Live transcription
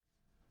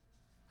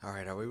All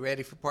right, are we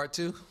ready for part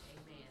two?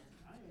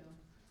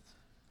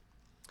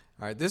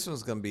 All right, this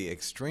one's going to be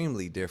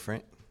extremely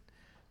different,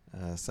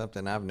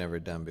 something I've never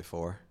done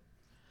before.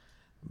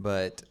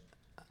 But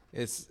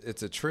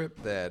it's a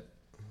trip that,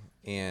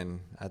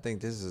 I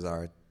think this is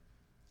our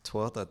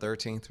 12th or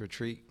 13th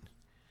retreat,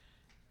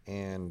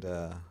 and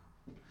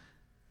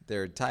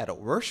they're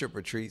titled worship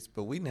retreats,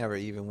 but we never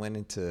even went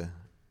into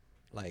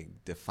like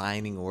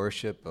defining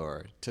worship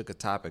or took a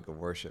topic of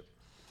worship.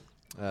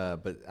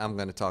 But I'm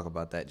going to talk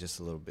about that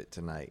just a little bit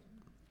tonight.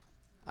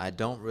 I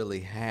don't really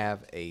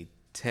have a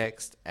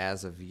text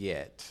as of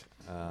yet.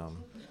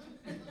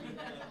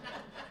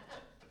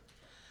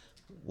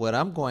 What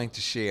I'm going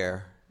to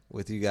share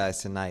with you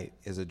guys tonight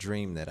is a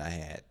dream that I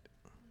had.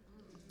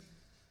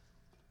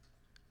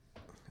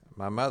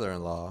 My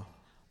mother-in-law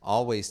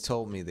always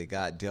told me that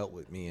God dealt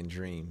with me in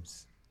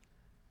dreams.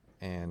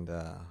 And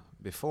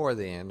before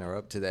then, or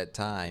up to that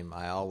time,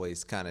 I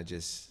always kind of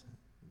just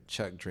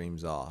chucked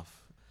dreams off.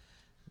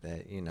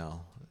 That,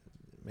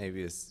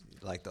 maybe it's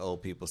like the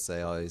old people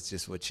say, oh, it's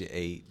just what you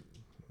ate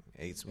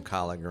some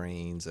collard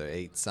greens or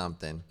ate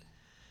something,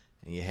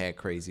 and you had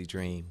crazy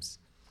dreams.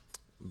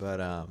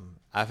 But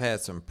I've had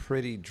some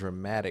pretty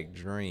dramatic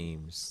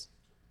dreams,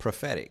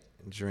 prophetic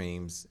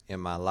dreams in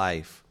my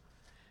life,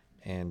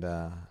 and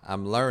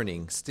I'm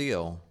learning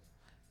still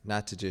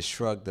not to just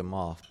shrug them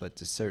off, but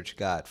to search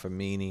God for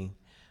meaning,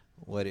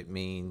 what it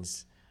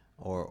means,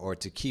 or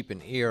to keep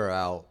an ear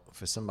out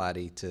for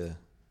somebody to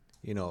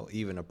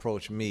even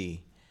approach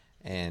me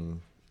and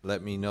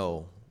let me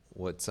know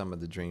what some of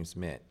the dreams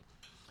meant.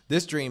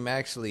 This dream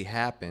actually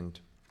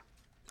happened.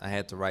 I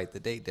had to write the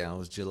date down. It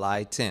was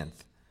July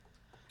 10th.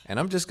 And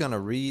I'm just going to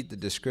read the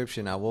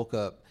description. I woke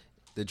up.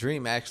 The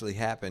dream actually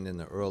happened in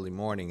the early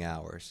morning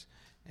hours.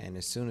 And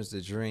as soon as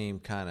the dream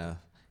kind of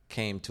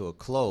came to a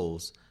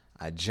close,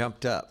 I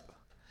jumped up.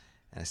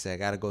 And I said, I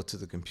got to go to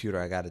the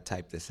computer. I got to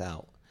type this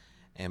out.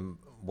 And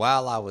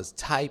while I was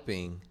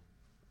typing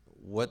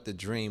what the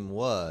dream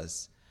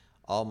was,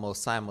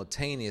 almost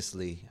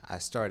simultaneously, I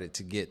started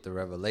to get the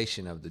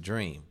revelation of the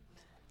dream.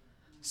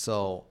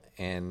 So,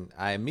 and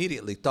I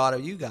immediately thought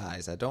of you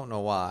guys. I don't know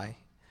why,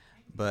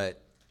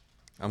 but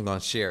I'm going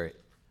to share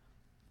it.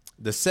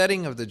 The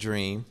setting of the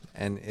dream,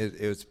 and it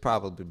was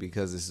probably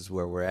because this is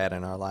where we're at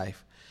in our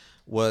life,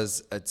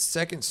 was a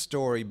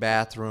second-story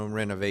bathroom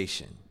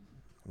renovation,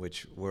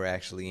 which we're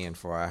actually in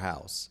for our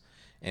house.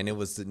 And it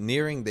was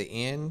nearing the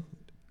end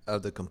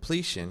of the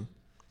completion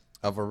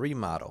of a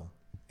remodel.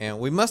 And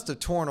we must have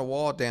torn a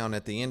wall down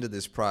at the end of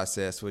this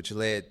process, which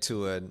led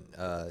to an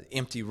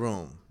empty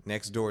room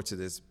next door to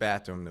this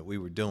bathroom that we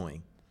were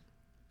doing.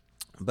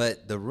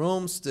 But the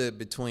room stood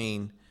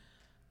between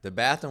the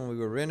bathroom we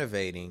were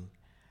renovating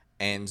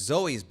and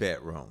Zoe's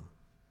bedroom.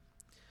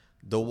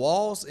 The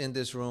walls in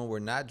this room were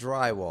not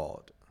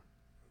drywalled.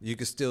 You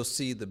could still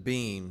see the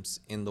beams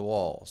in the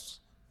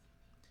walls.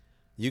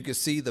 You could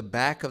see the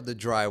back of the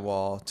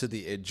drywall to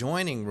the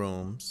adjoining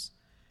rooms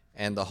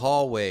and the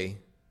hallway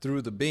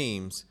through the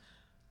beams,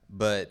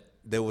 but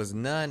there was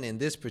none in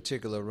this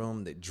particular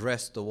room that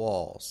dressed the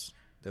walls.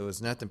 There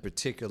was nothing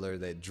particular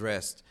that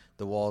dressed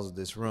the walls of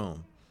this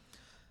room.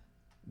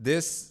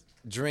 This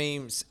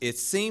dream, it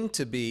seemed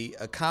to be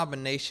a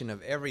combination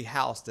of every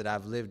house that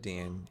I've lived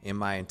in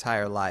my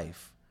entire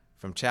life,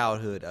 from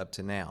childhood up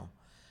to now.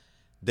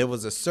 There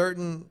was a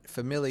certain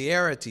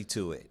familiarity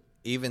to it,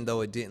 even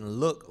though it didn't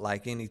look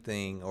like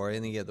anything or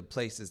any of the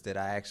places that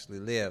I actually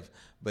live,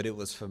 but it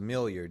was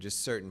familiar,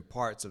 just certain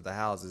parts of the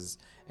houses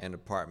and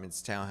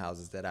apartments,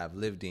 townhouses that I've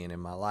lived in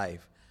my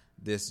life.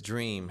 This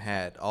dream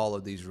had all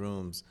of these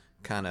rooms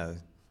kind of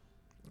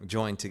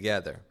joined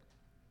together.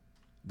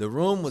 The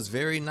room was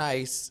very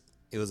nice.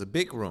 It was a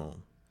big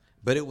room,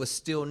 but it was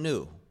still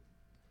new.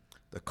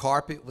 The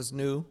carpet was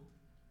new.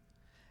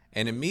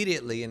 And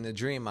immediately in the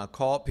dream, I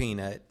called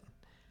Peanut,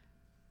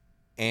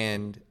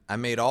 and I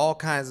made all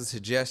kinds of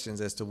suggestions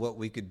as to what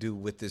we could do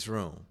with this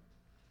room.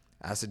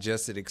 I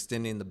suggested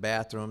extending the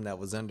bathroom that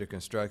was under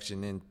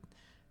construction in,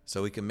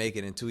 so we could make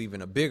it into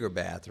even a bigger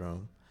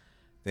bathroom.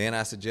 Then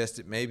I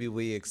suggested maybe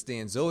we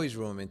extend Zoe's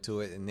room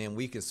into it, and then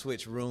we could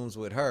switch rooms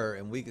with her,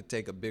 and we could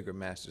take a bigger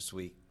master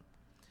suite.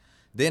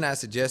 Then I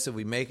suggested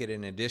we make it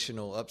an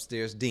additional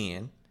upstairs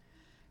den,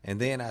 and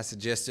then I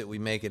suggested we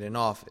make it an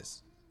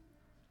office.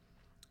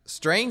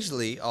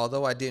 Strangely,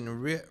 although I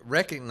didn't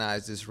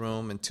recognize this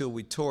room until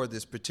we tore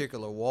this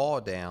particular wall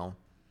down,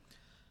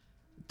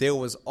 there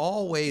was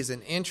always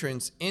an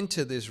entrance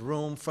into this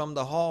room from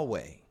the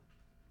hallway.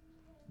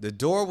 The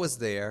door was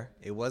there.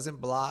 It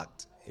wasn't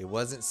blocked. It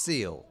wasn't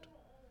sealed.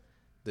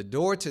 The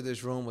door to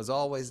this room was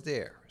always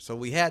there. So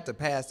we had to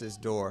pass this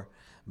door,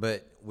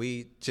 but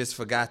we just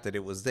forgot that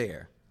it was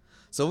there.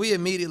 So we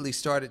immediately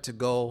started to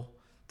go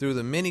through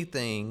the many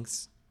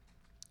things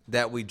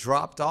that we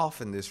dropped off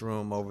in this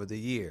room over the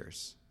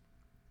years.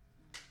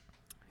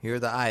 Here are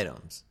the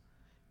items.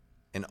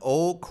 An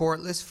old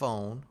cordless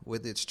phone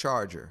with its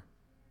charger.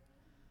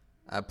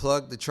 I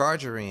plugged the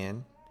charger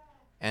in,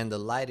 and the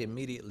light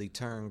immediately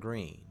turned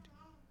green.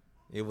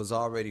 It was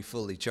already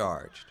fully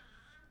charged.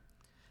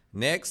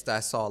 Next,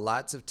 I saw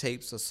lots of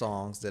tapes of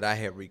songs that I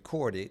had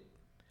recorded,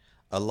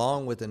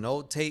 along with an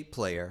old tape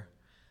player,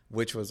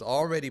 which was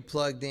already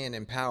plugged in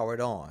and powered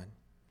on.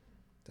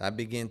 I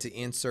began to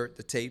insert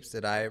the tapes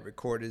that I had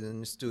recorded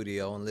in the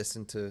studio and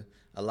listen to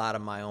a lot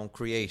of my own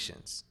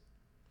creations.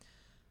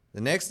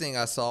 The next thing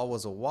I saw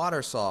was a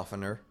water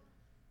softener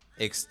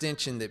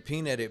extension that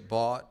Peanut had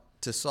bought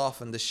to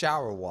soften the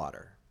shower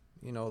water.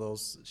 You know,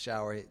 those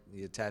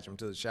you attach them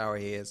to the shower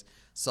heads,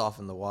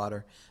 soften the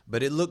water.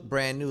 But it looked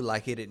brand new,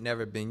 like it had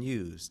never been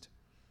used.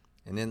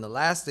 And then the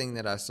last thing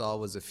that I saw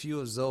was a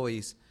few of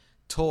Zoe's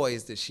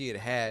toys that she had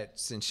had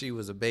since she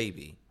was a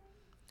baby,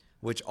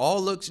 which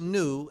all looks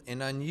new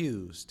and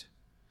unused.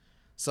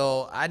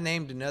 So I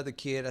named another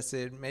kid. I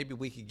said, maybe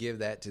we could give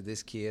that to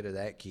this kid or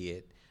that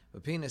kid.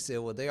 But Peanut said,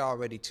 well, they're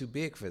already too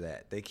big for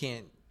that. They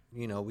can't,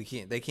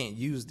 they can't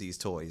use these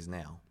toys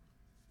now.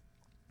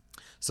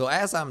 So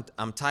as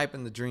I'm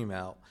typing the dream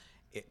out,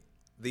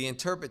 the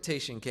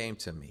interpretation came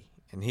to me,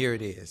 and here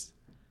it is.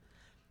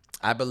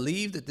 I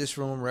believe that this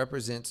room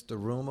represents the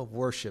room of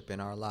worship in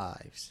our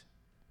lives.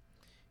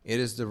 It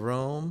is the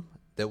room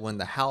that when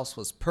the house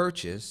was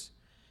purchased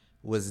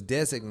was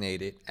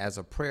designated as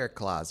a prayer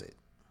closet.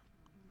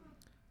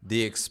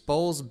 The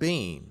exposed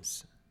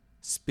beams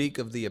speak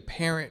of the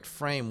apparent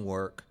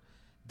framework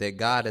that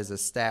God has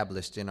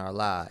established in our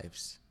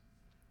lives.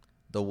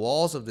 The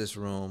walls of this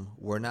room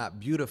were not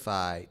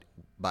beautified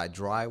by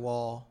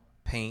drywall,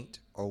 paint,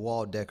 or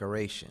wall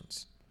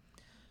decorations.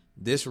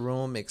 This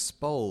room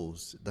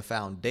exposed the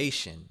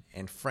foundation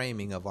and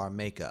framing of our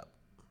makeup.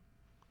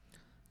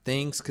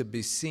 Things could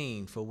be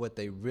seen for what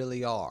they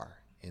really are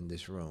in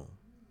this room.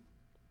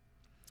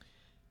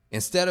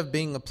 Instead of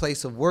being a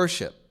place of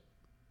worship,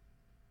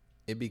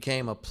 it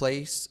became a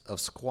place of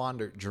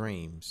squandered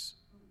dreams.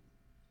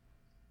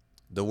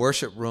 The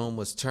worship room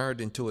was turned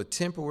into a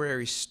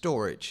temporary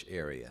storage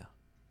area.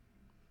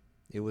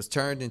 It was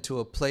turned into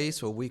a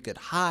place where we could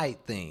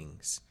hide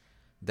things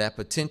that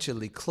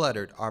potentially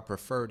cluttered our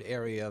preferred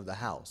area of the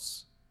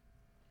house.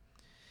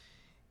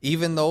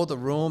 Even though the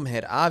room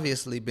had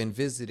obviously been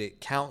visited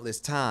countless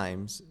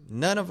times,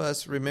 none of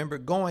us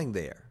remembered going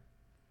there.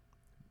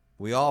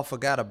 We all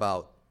forgot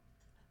about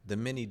the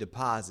many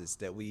deposits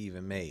that we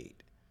even made.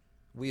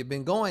 We had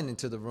been going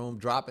into the room,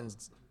 dropping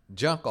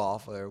junk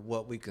off, or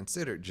what we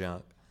considered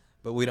junk,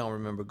 but we don't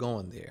remember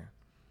going there.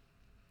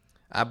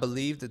 I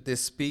believe that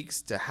this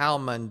speaks to how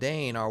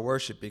mundane our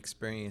worship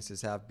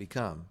experiences have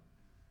become.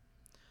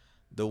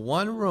 The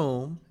one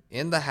room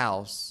in the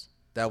house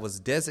that was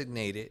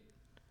designated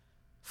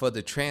for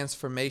the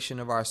transformation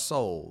of our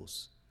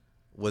souls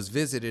was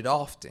visited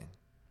often,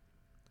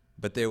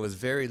 but there was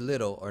very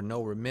little or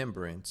no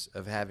remembrance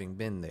of having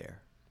been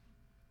there.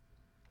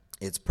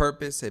 Its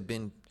purpose had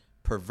been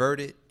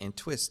perverted and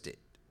twisted.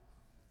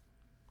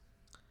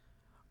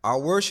 Our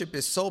worship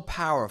is so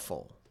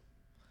powerful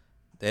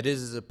that it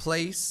is a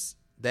place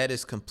that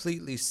is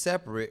completely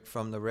separate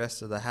from the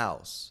rest of the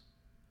house.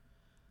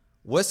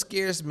 What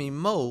scares me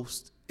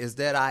most is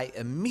that I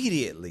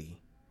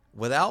immediately,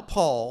 without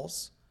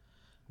pause,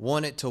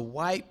 wanted to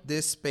wipe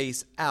this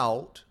space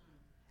out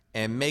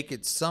and make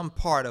it some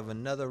part of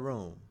another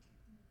room.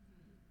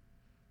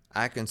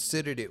 I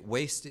considered it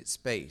wasted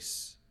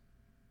space.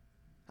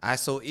 I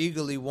so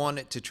eagerly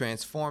wanted to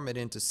transform it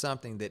into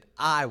something that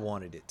I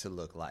wanted it to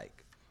look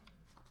like.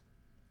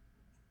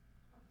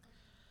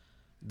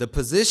 The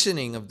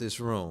positioning of this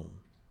room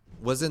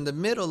was in the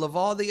middle of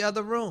all the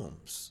other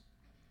rooms.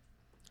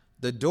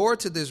 The door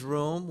to this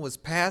room was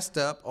passed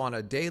up on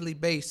a daily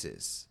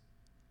basis,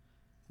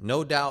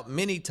 no doubt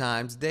many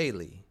times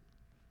daily.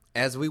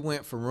 As we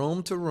went from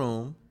room to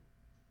room,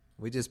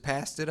 we just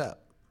passed it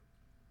up.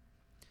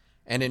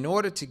 And in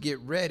order to get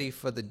ready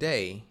for the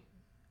day,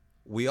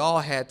 we all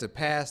had to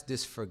pass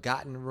this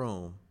forgotten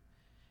room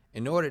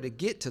in order to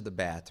get to the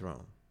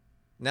bathroom.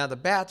 Now, the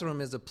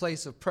bathroom is a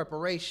place of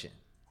preparation.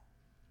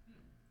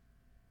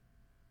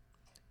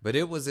 But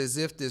it was as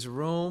if this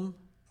room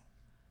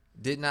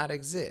did not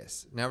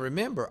exist. Now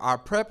remember, our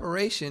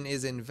preparation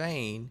is in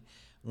vain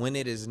when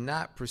it is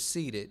not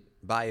preceded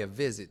by a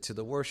visit to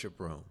the worship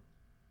room.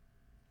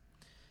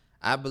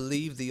 I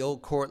believe the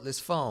old cordless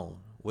phone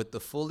with the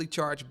fully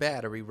charged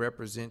battery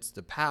represents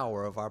the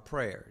power of our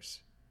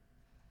prayers.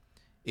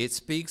 It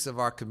speaks of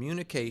our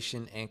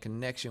communication and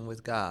connection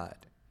with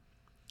God.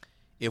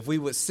 If we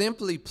would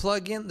simply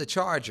plug in the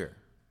charger,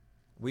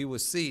 we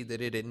would see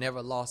that it had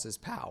never lost its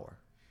power.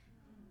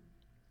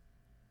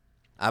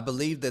 I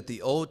believe that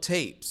the old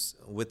tapes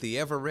with the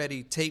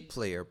ever-ready tape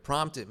player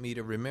prompted me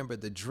to remember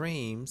the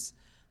dreams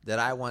that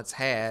I once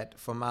had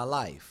for my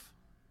life.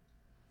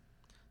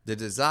 The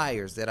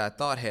desires that I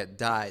thought had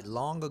died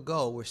long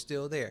ago were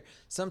still there.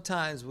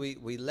 Sometimes we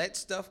let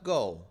stuff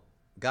go.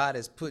 God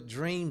has put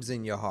dreams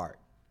in your heart,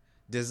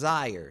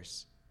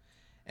 desires.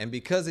 And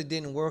because it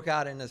didn't work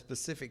out in a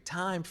specific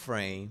time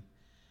frame,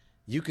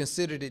 you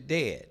considered it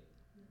dead.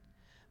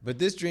 But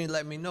this dream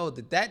let me know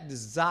that that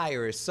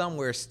desire is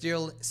somewhere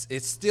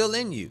it's still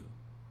in you.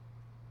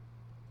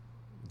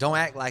 Don't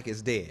act like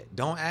it's dead.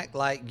 Don't act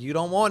like you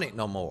don't want it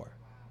no more.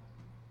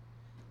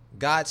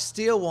 God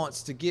still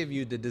wants to give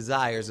you the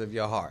desires of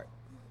your heart.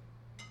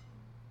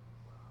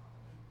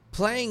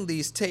 Playing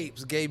these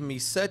tapes gave me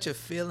such a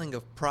feeling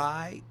of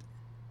pride,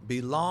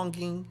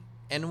 belonging,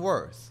 and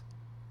worth.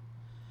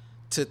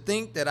 To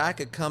think that I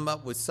could come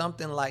up with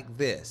something like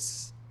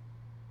this.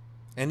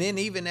 And then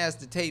even as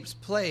the tapes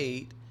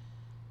played,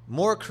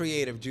 more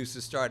creative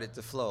juices started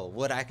to flow,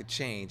 what I could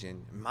change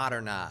and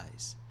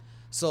modernize.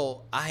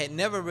 So I had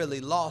never really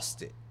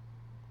lost it.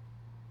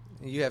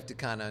 You have to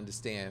kind of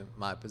understand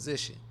my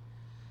position,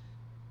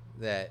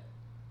 that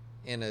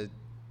in a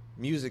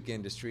music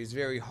industry, it's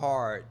very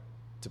hard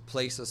to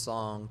place a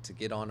song, to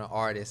get on an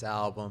artist's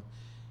album.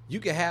 You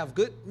can have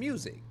good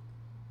music,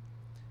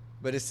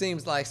 but it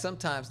seems like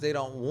sometimes they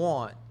don't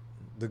want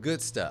the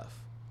good stuff.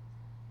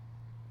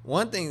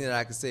 One thing that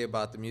I can say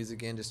about the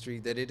music industry,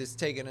 that it has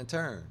taken a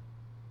turn.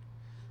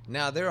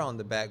 Now they're on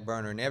the back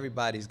burner and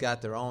everybody's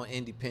got their own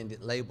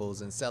independent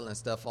labels and selling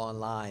stuff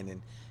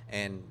online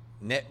and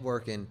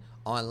networking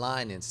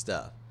online and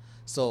stuff.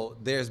 So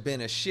there's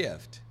been a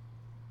shift.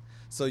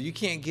 So you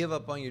can't give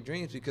up on your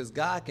dreams, because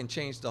God can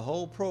change the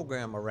whole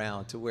program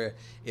around to where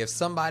if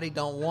somebody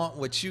don't want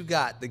what you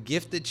got, the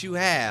gift that you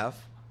have,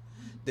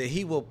 that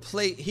he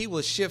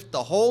will shift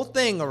the whole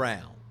thing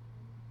around.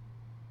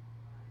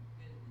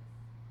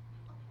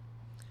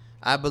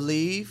 I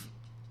believe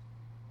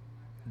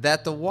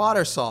that the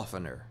water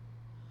softener,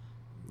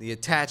 the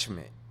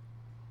attachment,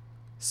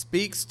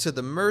 speaks to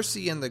the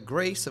mercy and the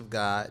grace of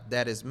God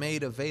that is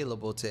made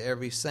available to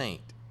every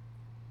saint.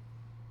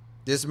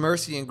 This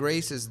mercy and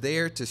grace is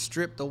there to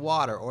strip the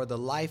water or the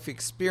life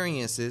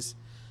experiences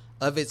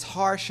of its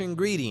harsh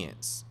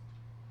ingredients,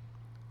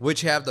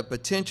 which have the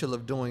potential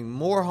of doing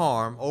more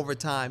harm over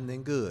time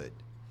than good.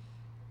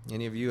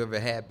 Any of you ever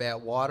had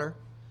bad water?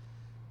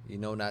 You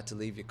know not to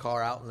leave your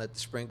car out and let the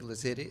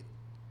sprinklers hit it.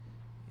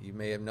 You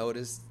may have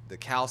noticed the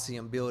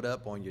calcium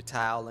buildup on your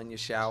tile in your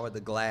shower,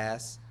 the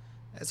glass.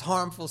 That's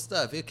harmful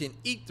stuff. It can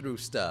eat through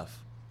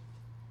stuff.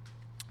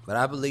 But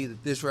I believe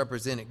that this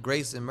represented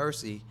grace and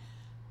mercy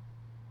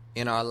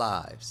in our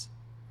lives.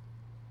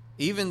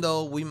 Even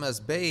though we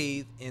must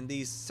bathe in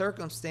these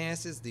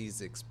circumstances,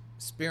 these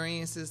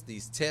experiences,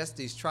 these tests,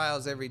 these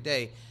trials every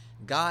day,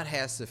 God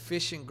has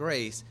sufficient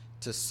grace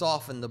to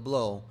soften the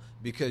blow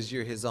because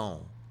you're his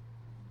own.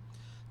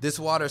 This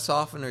water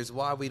softener is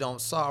why we don't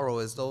sorrow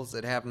as those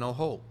that have no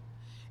hope.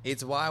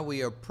 It's why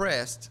we are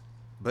pressed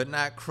but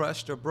not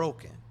crushed or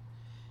broken.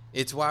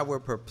 It's why we're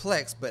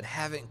perplexed but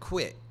haven't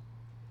quit.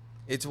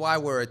 It's why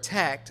we're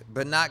attacked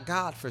but not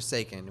God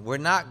forsaken. We're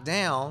knocked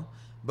down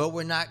but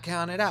we're not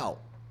counted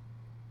out.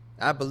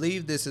 I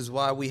believe this is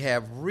why we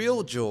have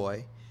real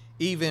joy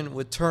even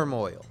with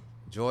turmoil,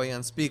 joy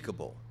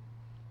unspeakable,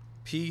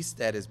 peace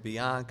that is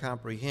beyond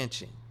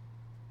comprehension.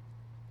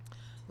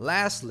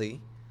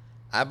 Lastly,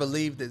 I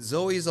believe that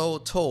Zoe's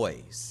old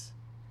toys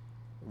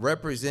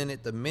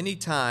represented the many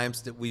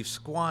times that we've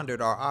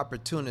squandered our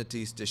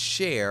opportunities to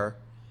share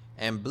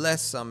and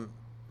bless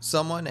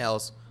someone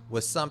else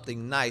with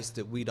something nice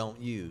that we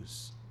don't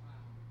use.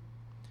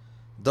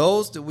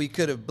 Those that we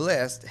could have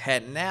blessed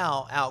had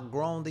now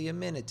outgrown the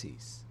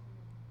amenities.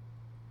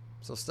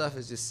 So stuff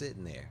is just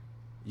sitting there.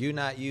 You're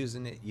not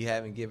using it. You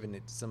haven't given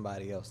it to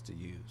somebody else to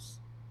use.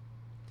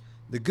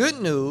 The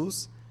good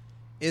news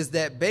is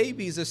that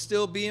babies are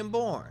still being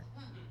born.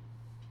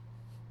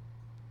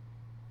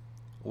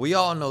 We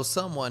all know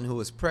someone who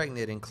is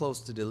pregnant and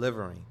close to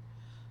delivering.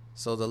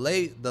 So the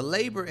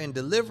labor and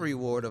delivery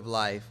ward of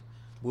life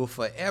will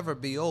forever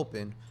be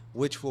open,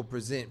 which will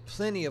present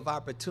plenty of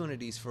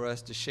opportunities for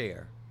us to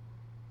share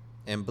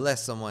and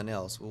bless someone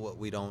else with what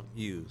we don't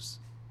use.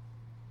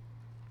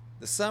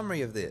 The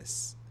summary of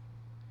this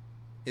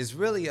is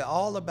really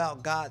all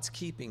about God's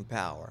keeping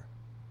power.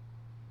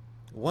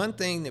 One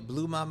thing that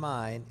blew my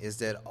mind is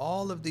that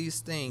all of these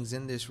things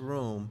in this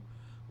room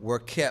were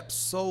kept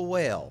so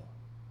well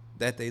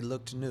that they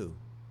looked new.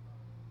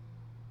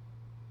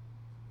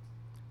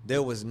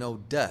 There was no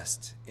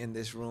dust in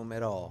this room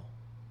at all.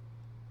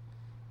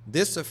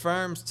 This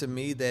affirms to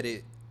me that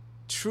it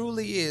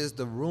truly is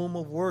the room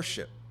of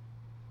worship.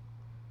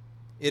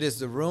 It is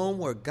the room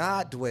where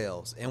God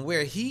dwells, and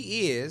where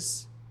he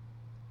is,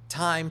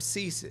 time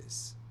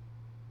ceases.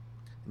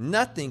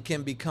 Nothing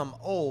can become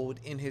old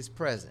in his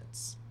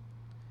presence.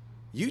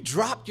 You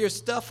dropped your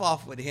stuff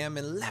off with him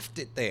and left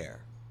it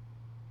there.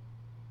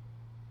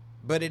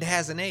 But it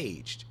hasn't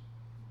aged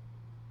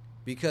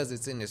because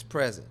it's in his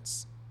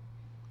presence.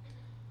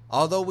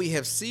 Although we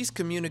have ceased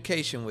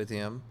communication with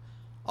him,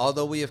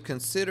 although we have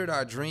considered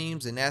our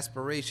dreams and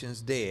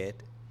aspirations dead,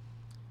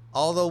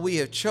 although we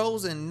have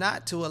chosen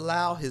not to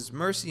allow his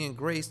mercy and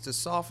grace to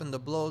soften the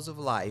blows of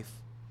life,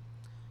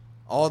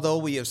 although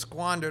we have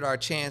squandered our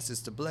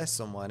chances to bless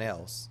someone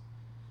else,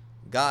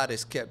 God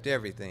has kept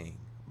everything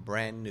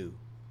brand new.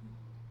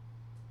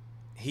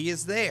 He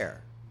is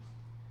there,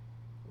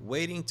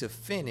 waiting to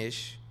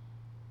finish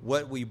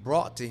what we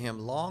brought to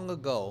him long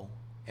ago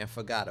and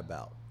forgot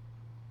about.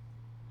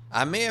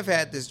 I may have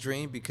had this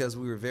dream because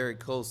we were very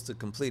close to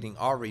completing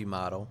our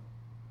remodel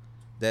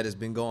that has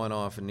been going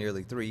on for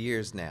nearly 3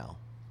 years now.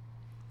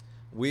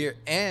 We're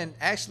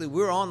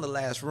on the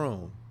last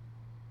room.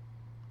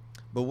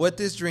 But what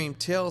this dream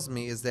tells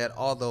me is that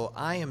although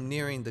I am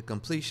nearing the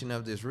completion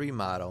of this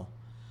remodel,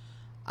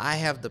 I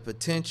have the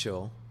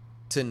potential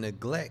to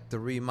neglect the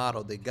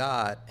remodel that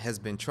God has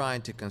been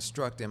trying to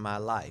construct in my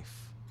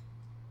life.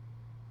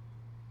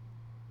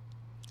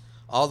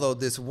 Although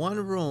this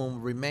one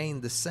room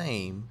remained the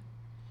same,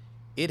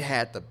 it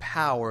had the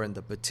power and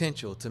the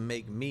potential to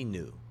make me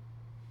new.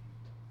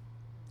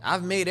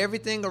 I've made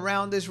everything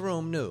around this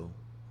room new,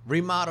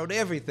 remodeled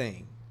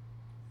everything.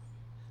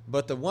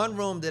 But the one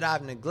room that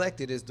I've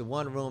neglected is the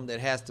one room that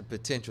has the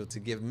potential to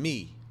give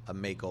me a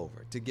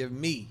makeover, to give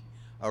me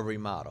a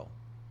remodel.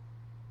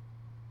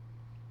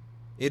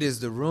 It is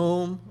the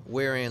room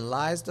wherein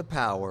lies the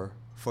power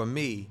for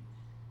me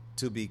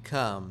to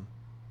become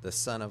the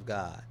Son of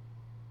God.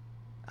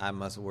 I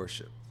must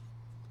worship.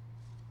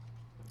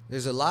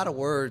 There's a lot of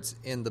words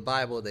in the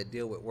Bible that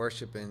deal with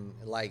worship, and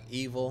like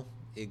evil,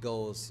 it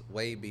goes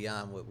way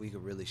beyond what we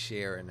could really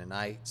share in a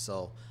night.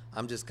 So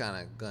I'm just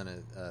kind of going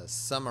to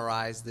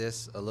summarize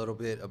this a little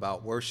bit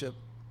about worship.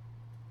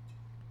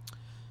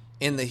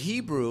 In the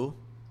Hebrew,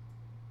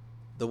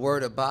 the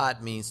word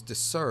abad means to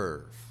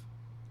serve.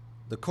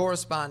 The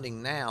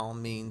corresponding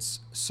noun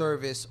means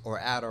service or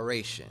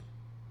adoration.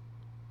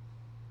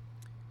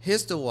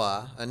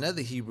 Histawa,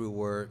 another Hebrew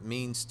word,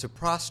 means to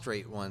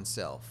prostrate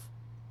oneself.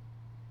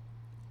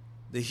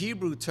 The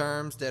Hebrew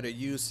terms that are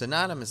used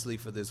synonymously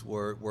for this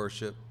word,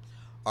 worship,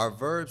 are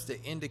verbs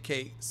that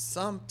indicate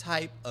some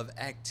type of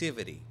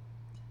activity.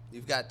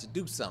 You've got to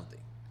do something.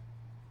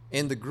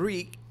 In the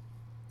Greek,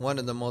 one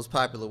of the most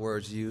popular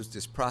words used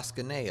is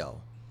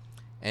proskuneo,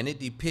 and it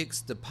depicts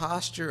the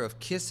posture of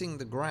kissing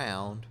the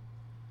ground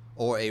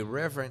or a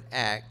reverent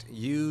act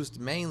used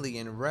mainly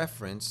in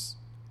reference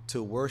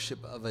to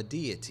worship of a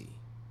deity.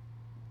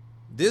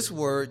 This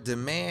word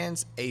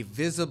demands a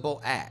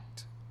visible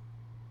act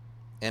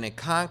and a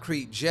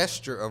concrete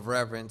gesture of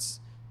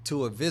reverence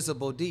to a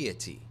visible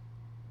deity.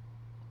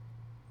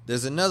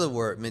 There's another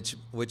word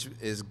which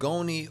is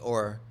goni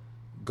or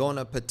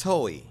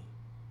gonapatoi,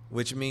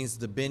 which means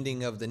the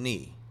bending of the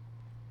knee.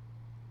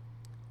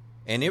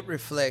 And it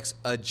reflects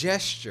a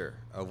gesture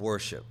of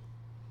worship.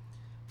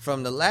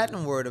 From the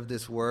Latin word of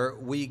this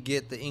word, we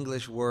get the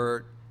English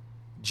word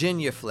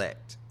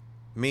genuflect,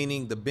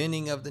 meaning the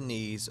bending of the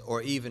knees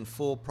or even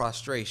full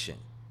prostration.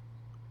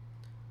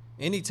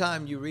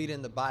 Anytime you read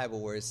in the Bible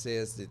where it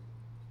says that,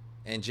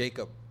 and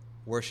Jacob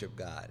worshiped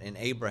God, and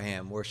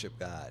Abraham worshiped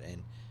God,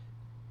 and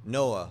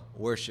Noah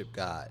worshiped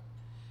God,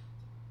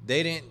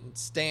 they didn't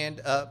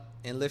stand up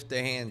and lift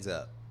their hands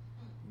up.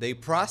 They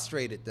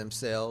prostrated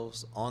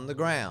themselves on the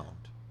ground.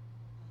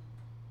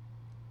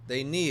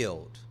 They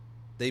kneeled.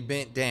 They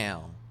bent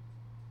down.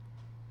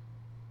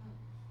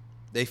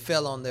 They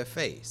fell on their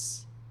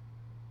face.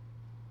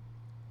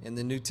 In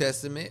the New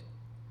Testament,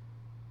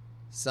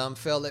 some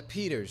fell at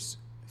Peter's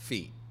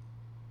feet.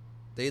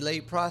 They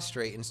laid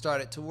prostrate and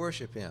started to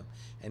worship him.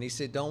 And he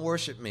said, don't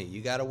worship me.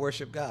 You got to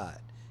worship God.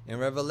 In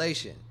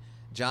Revelation,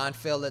 John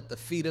fell at the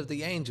feet of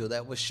the angel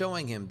that was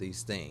showing him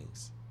these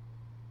things.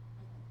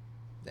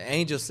 The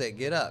angel said,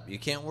 get up. You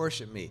can't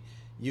worship me.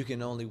 You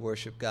can only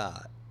worship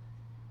God.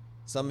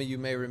 Some of you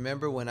may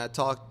remember when I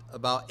talked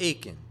about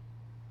Achan.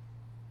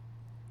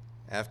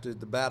 After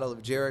the battle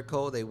of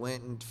Jericho, they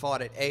went and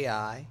fought at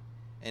Ai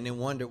and then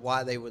wondered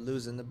why they were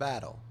losing the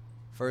battle.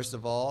 First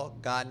of all,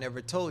 God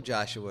never told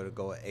Joshua to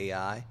go at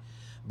Ai.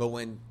 But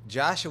when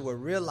Joshua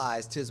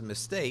realized his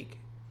mistake,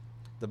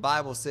 the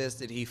Bible says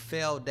that he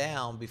fell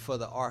down before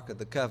the Ark of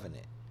the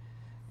Covenant.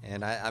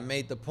 And I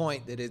made the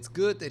point that it's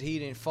good that he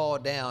didn't fall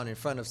down in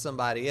front of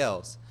somebody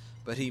else,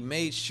 but he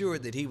made sure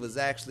that he was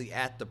actually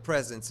at the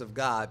presence of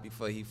God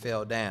before he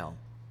fell down.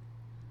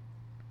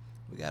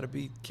 We got to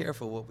be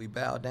careful what we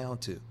bow down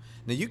to.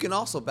 Now, you can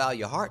also bow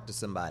your heart to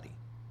somebody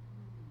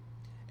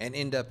and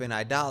end up in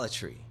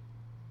idolatry.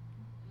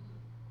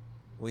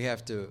 We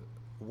have to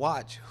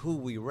watch who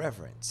we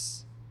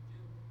reverence.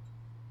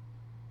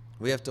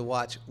 We have to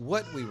watch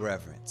what we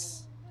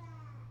reverence.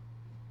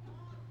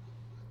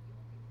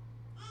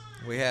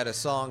 We had a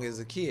song as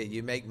a kid,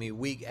 You Make Me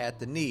Weak at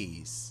the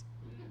Knees,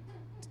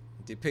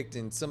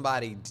 depicting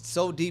somebody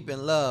so deep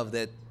in love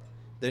that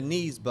their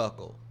knees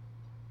buckle.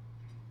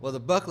 Well, the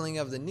buckling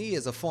of the knee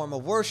is a form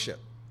of worship.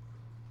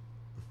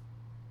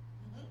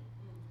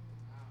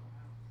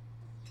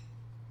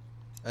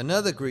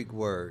 Another Greek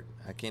word,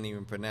 I can't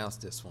even pronounce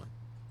this one.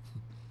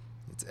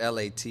 It's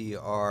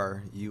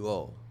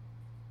latruo.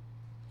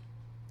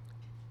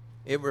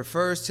 It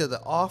refers to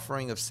the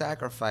offering of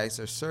sacrifice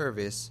or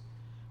service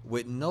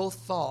with no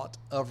thought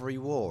of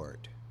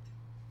reward.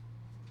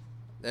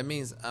 That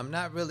means I'm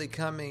not really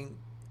coming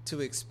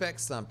to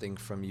expect something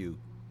from you,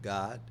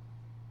 God.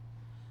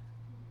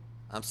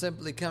 I'm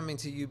simply coming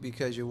to you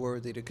because you're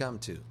worthy to come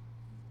to.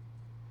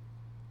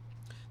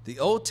 The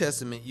Old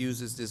Testament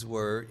uses this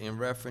word in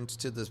reference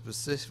to the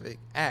specific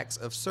acts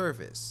of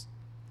service.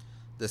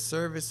 The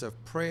service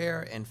of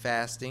prayer and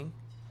fasting,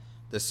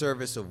 the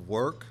service of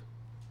work,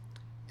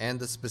 and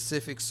the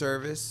specific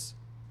service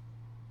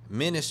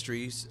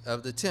ministries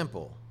of the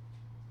temple.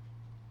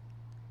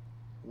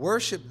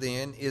 Worship,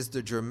 then, is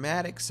the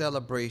dramatic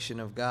celebration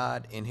of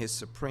God in his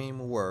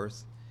supreme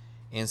worth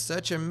in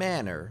such a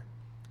manner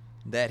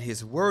that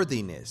his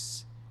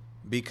worthiness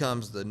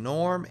becomes the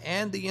norm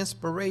and the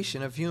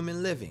inspiration of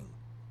human living.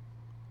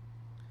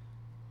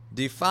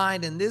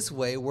 Defined in this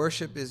way,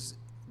 worship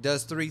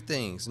does three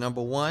things.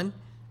 Number one,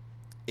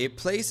 it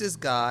places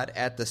God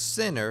at the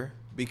center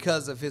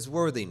because of his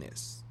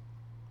worthiness.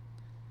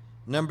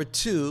 Number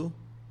two,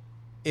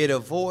 it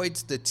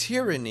avoids the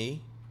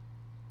tyranny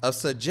of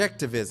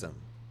subjectivism.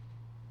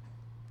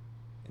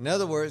 In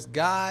other words,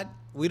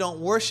 we don't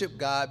worship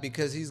God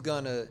because he's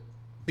going to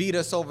beat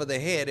us over the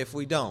head if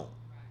we don't.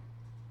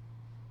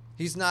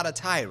 He's not a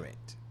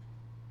tyrant.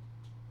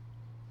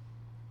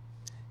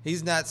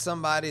 He's not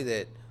somebody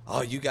that,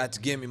 oh, you got to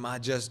give me my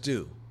just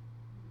due.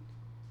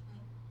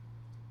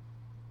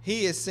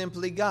 He is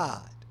simply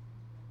God,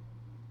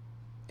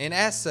 and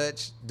as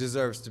such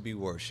deserves to be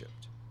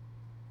worshiped.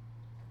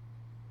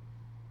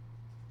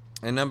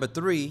 And number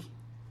three,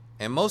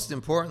 and most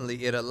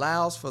importantly, it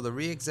allows for the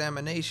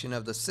re-examination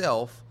of the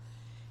self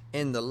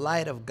in the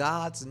light of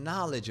God's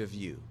knowledge of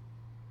you.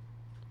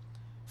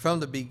 From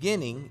the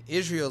beginning,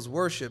 Israel's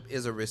worship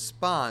is a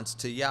response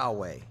to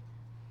Yahweh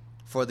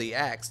for the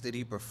acts that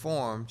he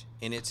performed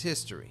in its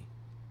history.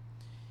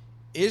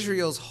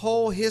 Israel's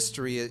whole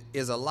history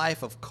is a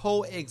life of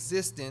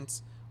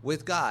coexistence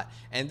with God.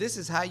 And this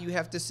is how you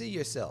have to see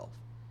yourself,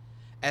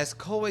 as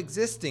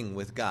coexisting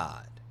with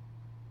God.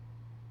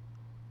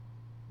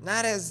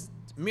 Not as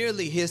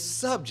merely his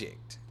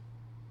subject.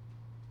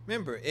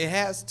 Remember, it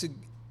has to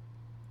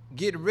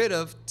get rid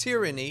of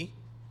tyranny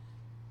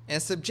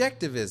and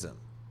subjectivism.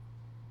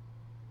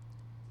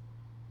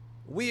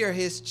 We are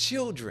his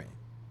children.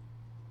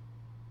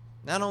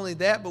 Not only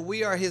that, but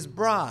we are his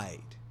bride.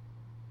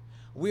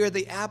 We are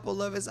the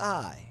apple of his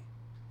eye.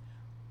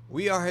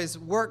 We are his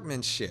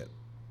workmanship.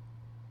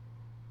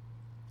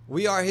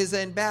 We are his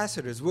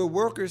ambassadors. We're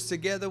workers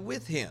together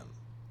with him.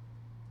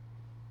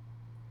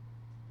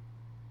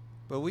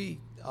 But we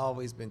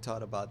always been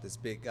taught about this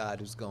big God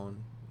who's going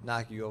to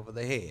knock you over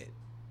the head.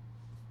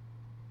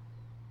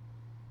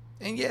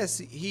 And yes,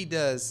 he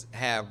does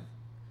have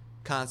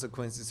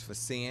consequences for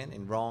sin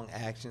and wrong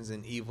actions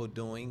and evil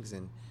doings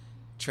and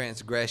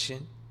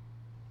transgression.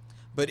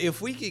 But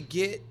if we could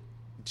get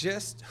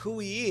just who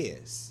he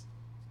is,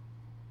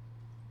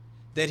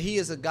 that he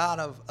is a God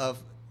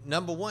of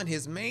number one,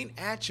 his main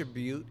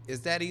attribute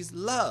is that he's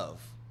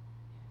love.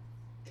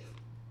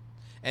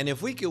 And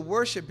if we could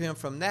worship him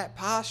from that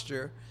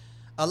posture,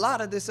 a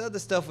lot of this other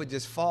stuff would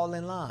just fall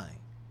in line.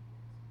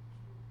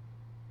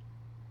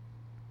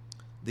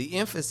 The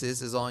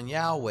emphasis is on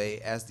Yahweh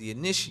as the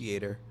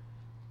initiator,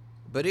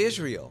 but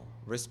Israel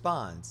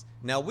responds.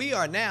 Now we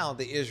are now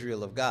the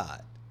Israel of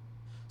God.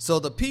 So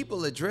the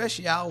people address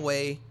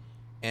Yahweh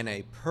in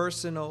a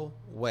personal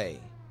way.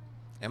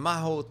 And my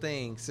whole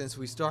thing since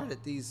we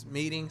started these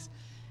meetings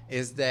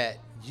is that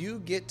you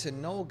get to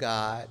know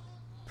God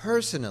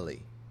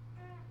personally.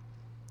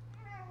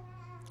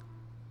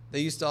 They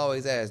used to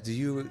always ask, do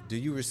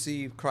you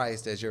receive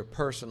Christ as your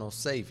personal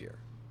Savior?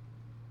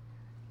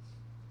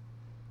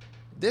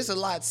 There's a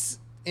lot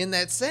in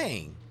that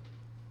saying.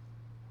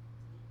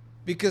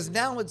 Because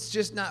now it's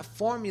just not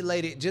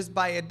formulated just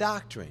by a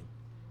doctrine.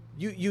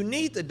 You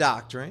need the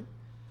doctrine,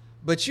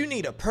 but you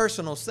need a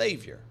personal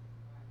Savior.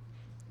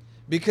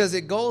 Because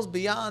it goes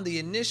beyond the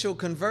initial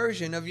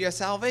conversion of your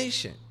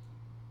salvation.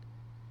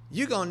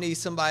 You're going to need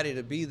somebody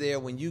to be there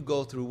when you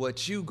go through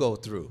what you go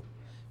through.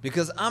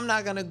 Because I'm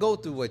not going to go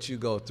through what you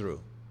go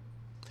through.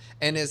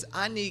 And as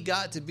I need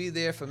God to be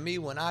there for me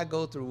when I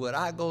go through what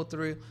I go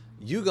through,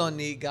 you're going to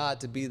need God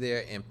to be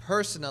there and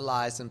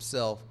personalize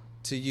himself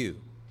to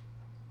you.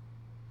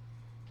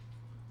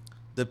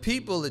 The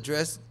people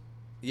address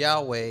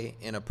Yahweh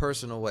in a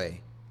personal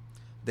way.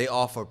 They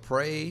offer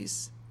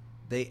praise.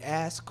 They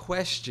ask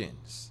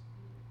questions.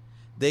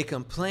 They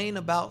complain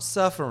about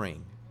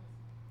suffering.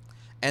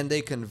 And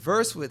they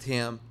converse with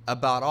him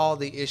about all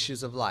the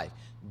issues of life.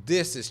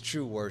 This is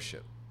true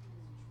worship.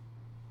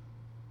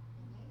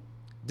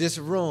 This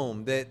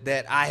room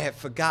that I had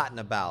forgotten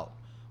about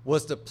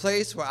was the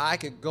place where I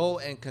could go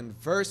and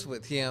converse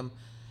with him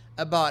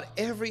about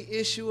every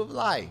issue of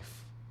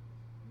life.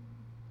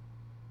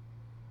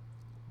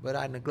 But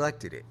I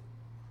neglected it.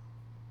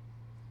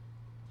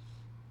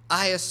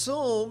 I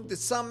assumed that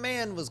some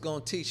man was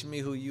going to teach me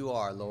who you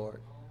are,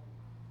 Lord.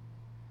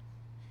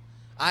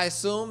 I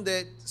assumed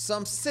that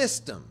some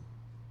system,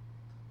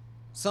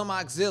 some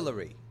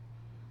auxiliary,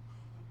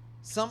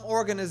 some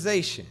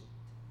organization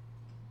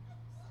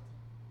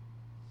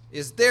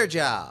is their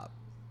job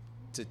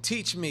to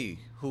teach me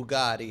who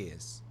God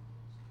is.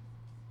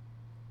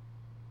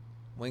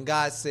 When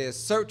God says,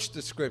 search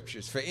the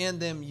scriptures, for in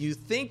them you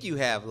think you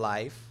have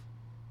life,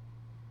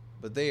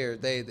 but they are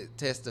they that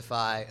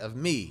testify of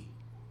me.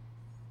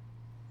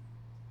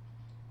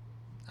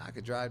 I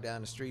could drive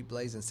down the street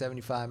blazing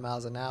 75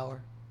 miles an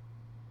hour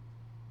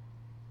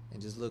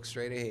and just look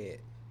straight ahead.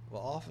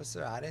 Well,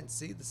 officer, I didn't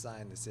see the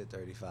sign that said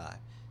 35.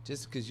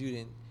 Just because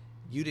you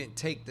didn't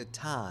take the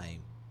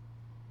time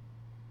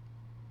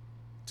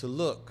to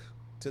look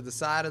to the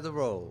side of the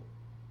road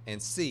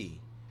and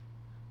see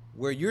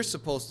where you're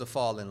supposed to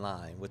fall in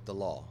line with the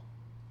law,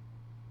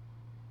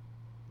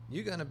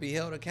 you're going to be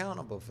held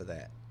accountable for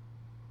that.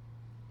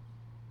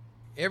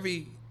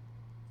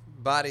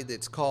 Everybody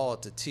that's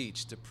called to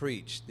teach, to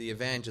preach, the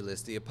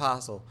evangelist, the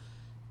apostle,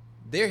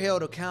 they're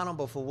held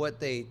accountable for what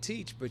they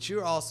teach, but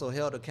you're also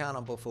held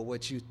accountable for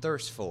what you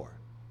thirst for,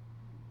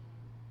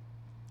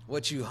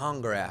 what you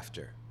hunger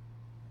after.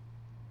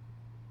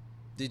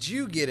 Did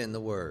you get in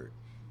the Word?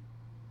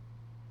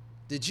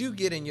 Did you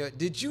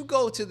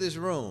go to this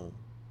room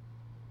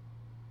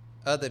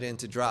other than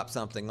to drop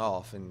something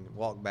off and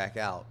walk back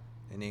out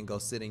and then go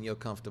sit in your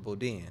comfortable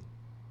den?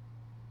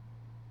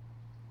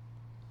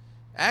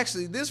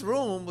 Actually, this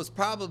room was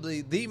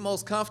probably the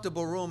most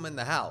comfortable room in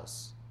the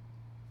house.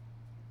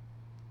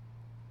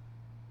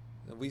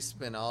 We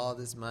spend all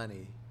this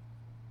money,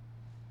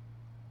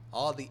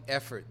 all the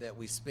effort that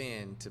we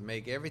spend to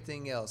make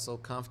everything else so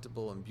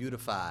comfortable and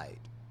beautified.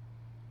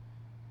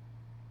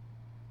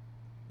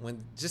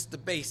 When just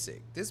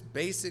this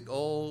basic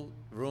old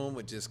room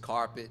with just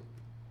carpet,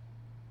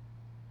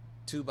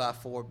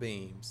 2x4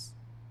 beams,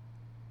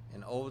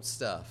 and old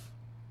stuff,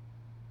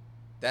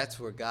 that's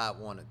where God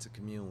wanted to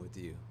commune with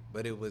you.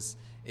 But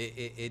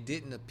it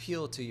didn't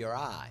appeal to your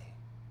eye.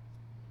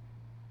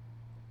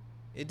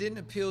 It didn't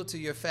appeal to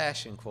your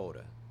fashion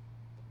quota.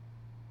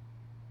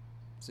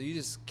 So you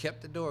just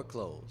kept the door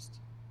closed.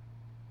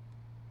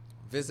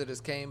 Visitors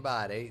came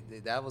by,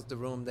 that was the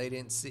room they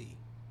didn't see.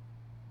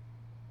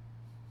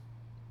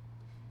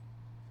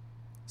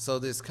 So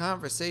this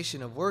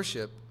conversation of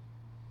worship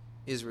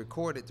is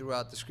recorded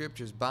throughout the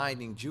scriptures,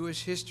 binding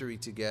Jewish history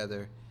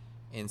together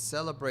in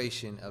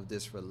celebration of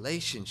this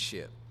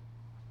relationship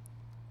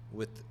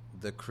with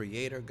the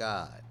Creator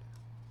God.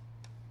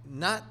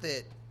 Not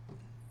that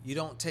you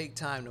don't take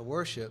time to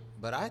worship,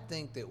 but I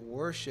think that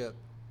worship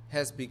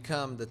has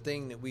become the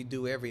thing that we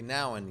do every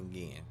now and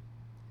again.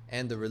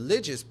 And the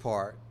religious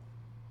part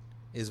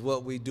is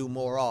what we do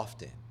more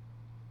often.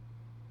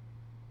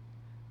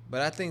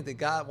 But I think that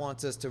God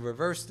wants us to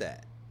reverse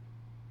that.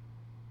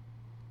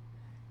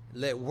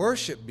 Let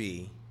worship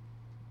be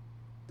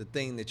the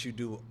thing that you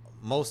do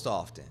most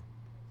often.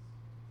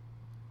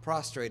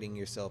 Prostrating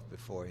yourself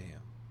before Him.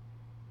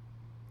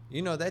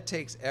 You know, that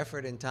takes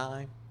effort and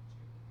time.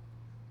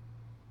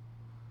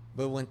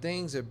 But when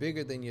things are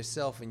bigger than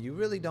yourself and you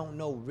really don't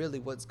know really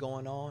what's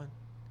going on,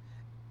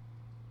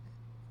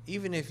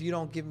 even if you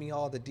don't give me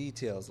all the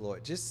details,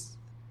 Lord,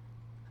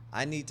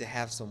 I need to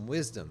have some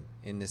wisdom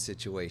in this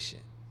situation.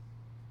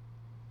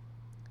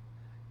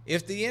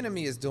 If the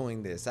enemy is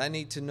doing this, I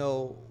need to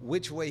know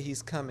which way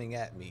he's coming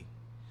at me.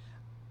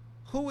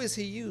 Who is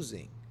he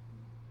using?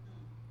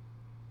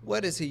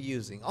 What is he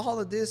using? All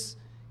of this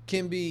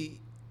can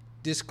be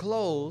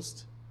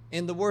disclosed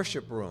in the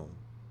worship room.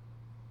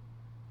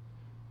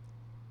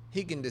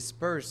 He can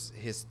disperse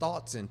his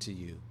thoughts into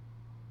you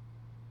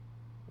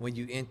when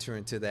you enter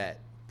into that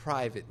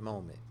private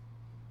moment.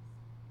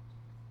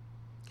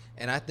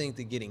 And I think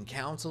that getting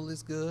counsel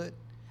is good,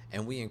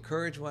 and we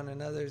encourage one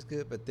another is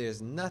good, but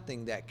there's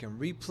nothing that can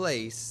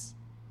replace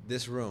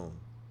this room.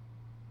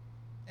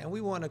 And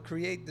we want to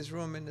create this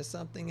room into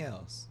something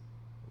else.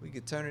 We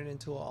could turn it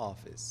into an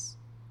office.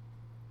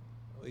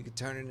 We could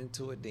turn it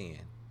into a den.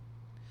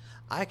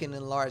 I can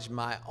enlarge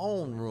my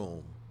own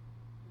room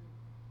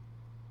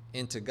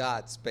into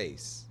God's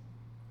space.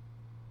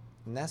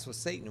 And that's what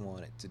Satan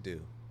wanted to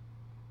do.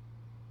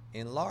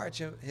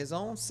 Enlarge his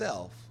own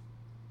self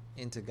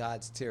into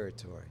God's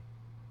territory.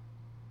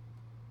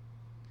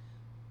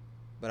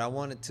 But I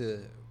wanted to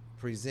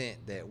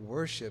present that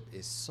worship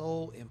is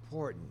so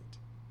important.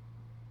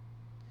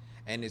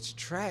 And it's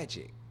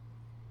tragic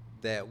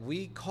that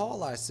we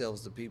call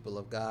ourselves the people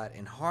of God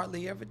and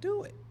hardly ever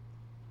do it.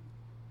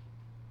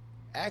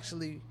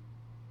 Actually,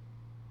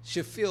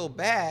 should feel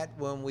bad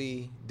when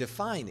we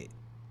define it.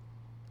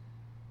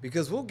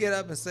 Because we'll get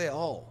up and say,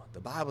 oh, the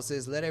Bible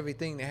says, let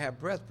everything that have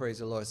breath praise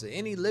the Lord. So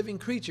any living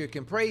creature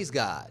can praise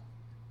God.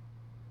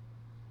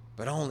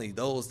 But only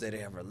those that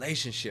have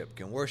relationship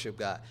can worship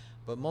God.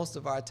 But most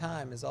of our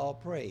time is all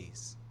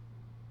praise.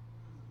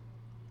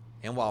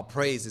 And while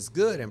praise is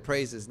good and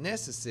praise is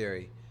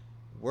necessary,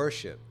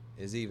 worship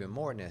is even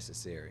more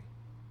necessary.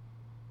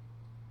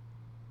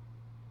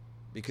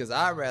 Because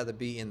I'd rather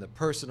be in the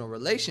personal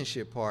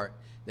relationship part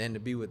than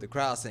to be with the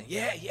crowd saying,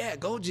 yeah,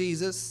 go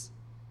Jesus.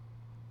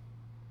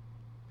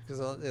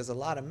 Because there's a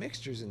lot of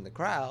mixtures in the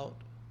crowd.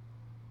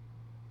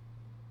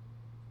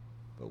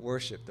 But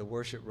worship, the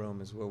worship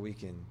room is where we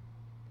can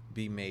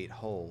be made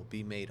whole,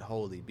 be made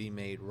holy, be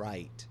made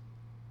right,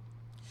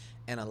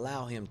 and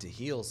allow Him to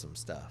heal some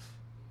stuff.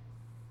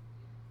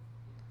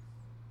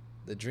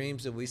 The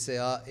dreams that we say,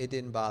 oh, it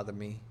didn't bother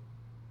me,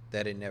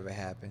 that it never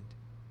happened.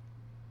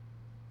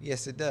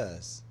 Yes, it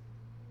does.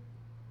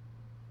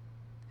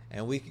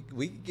 And we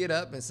could get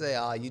up and say,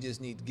 oh, you just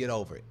need to get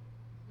over it.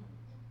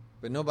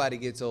 But nobody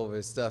gets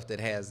over stuff that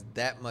has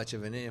that much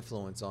of an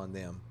influence on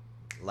them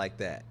like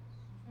that.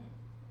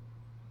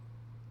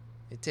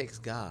 It takes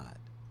God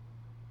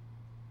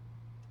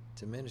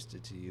to minister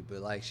to you. But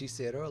like she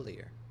said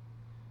earlier,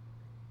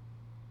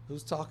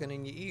 who's talking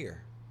in your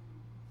ear?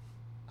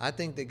 I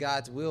think that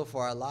God's will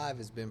for our life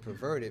has been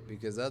perverted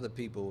because other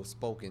people have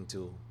spoken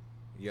to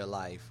your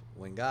life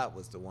when God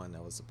was the one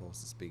that was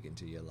supposed to speak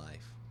into your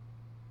life.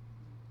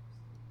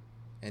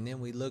 And then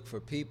we look for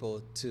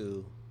people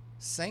to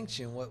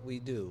sanction what we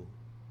do,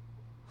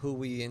 who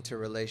we enter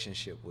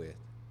relationship with,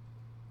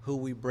 who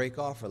we break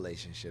off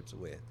relationships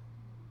with.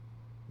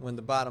 When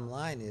the bottom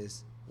line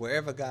is,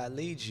 wherever God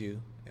leads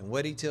you and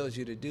what he tells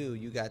you to do,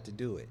 you got to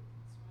do it.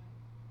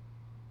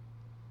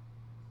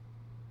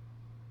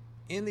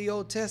 In the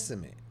Old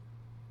Testament,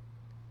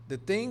 the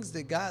things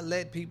that God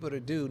led people to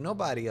do,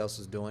 nobody else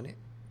was doing it.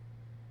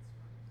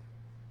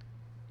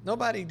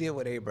 Nobody did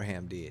what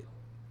Abraham did.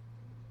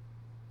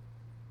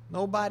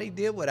 Nobody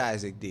did what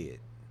Isaac did.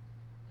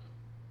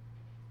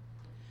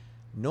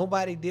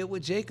 Nobody did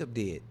what Jacob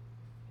did.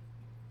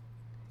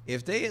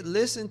 If they had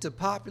listened to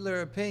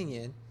popular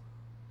opinion,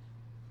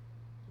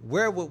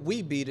 where would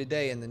we be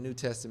today in the New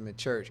Testament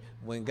church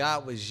when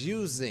God was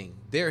using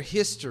their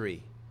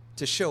history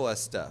to show us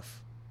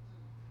stuff?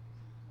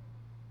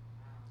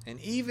 And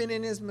even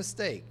in his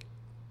mistake,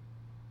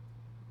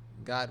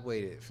 God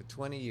waited for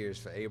 20 years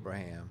for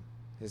Abraham,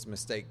 his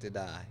mistake, to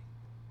die.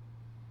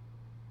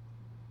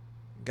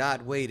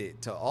 God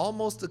waited to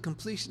almost the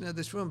completion of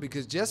this room,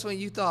 because just when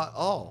you thought,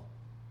 oh,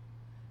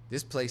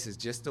 this place is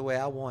just the way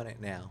I want it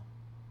now,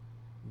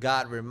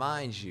 God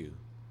reminds you,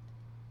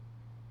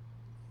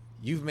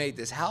 you've made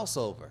this house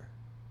over.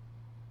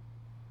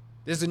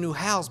 There's a new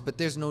house, but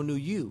there's no new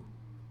you.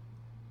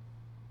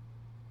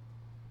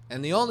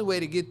 And the only way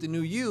to get the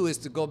new you is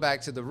to go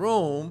back to the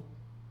room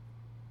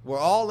where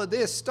all of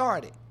this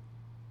started.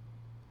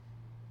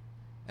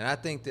 And I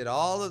think that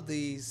all of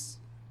these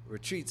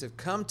retreats have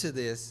come to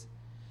this,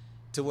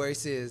 to where he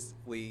says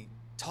we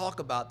talk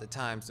about the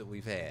times that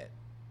we've had,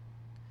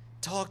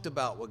 talked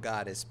about what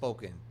God has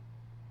spoken.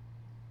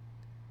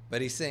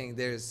 But he's saying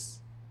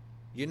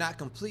you're not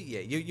complete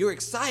yet. You're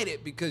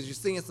excited because you're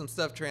seeing some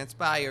stuff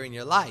transpire in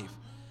your life.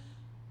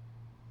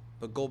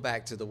 But go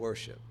back to the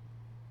worship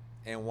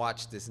and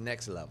watch this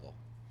next level.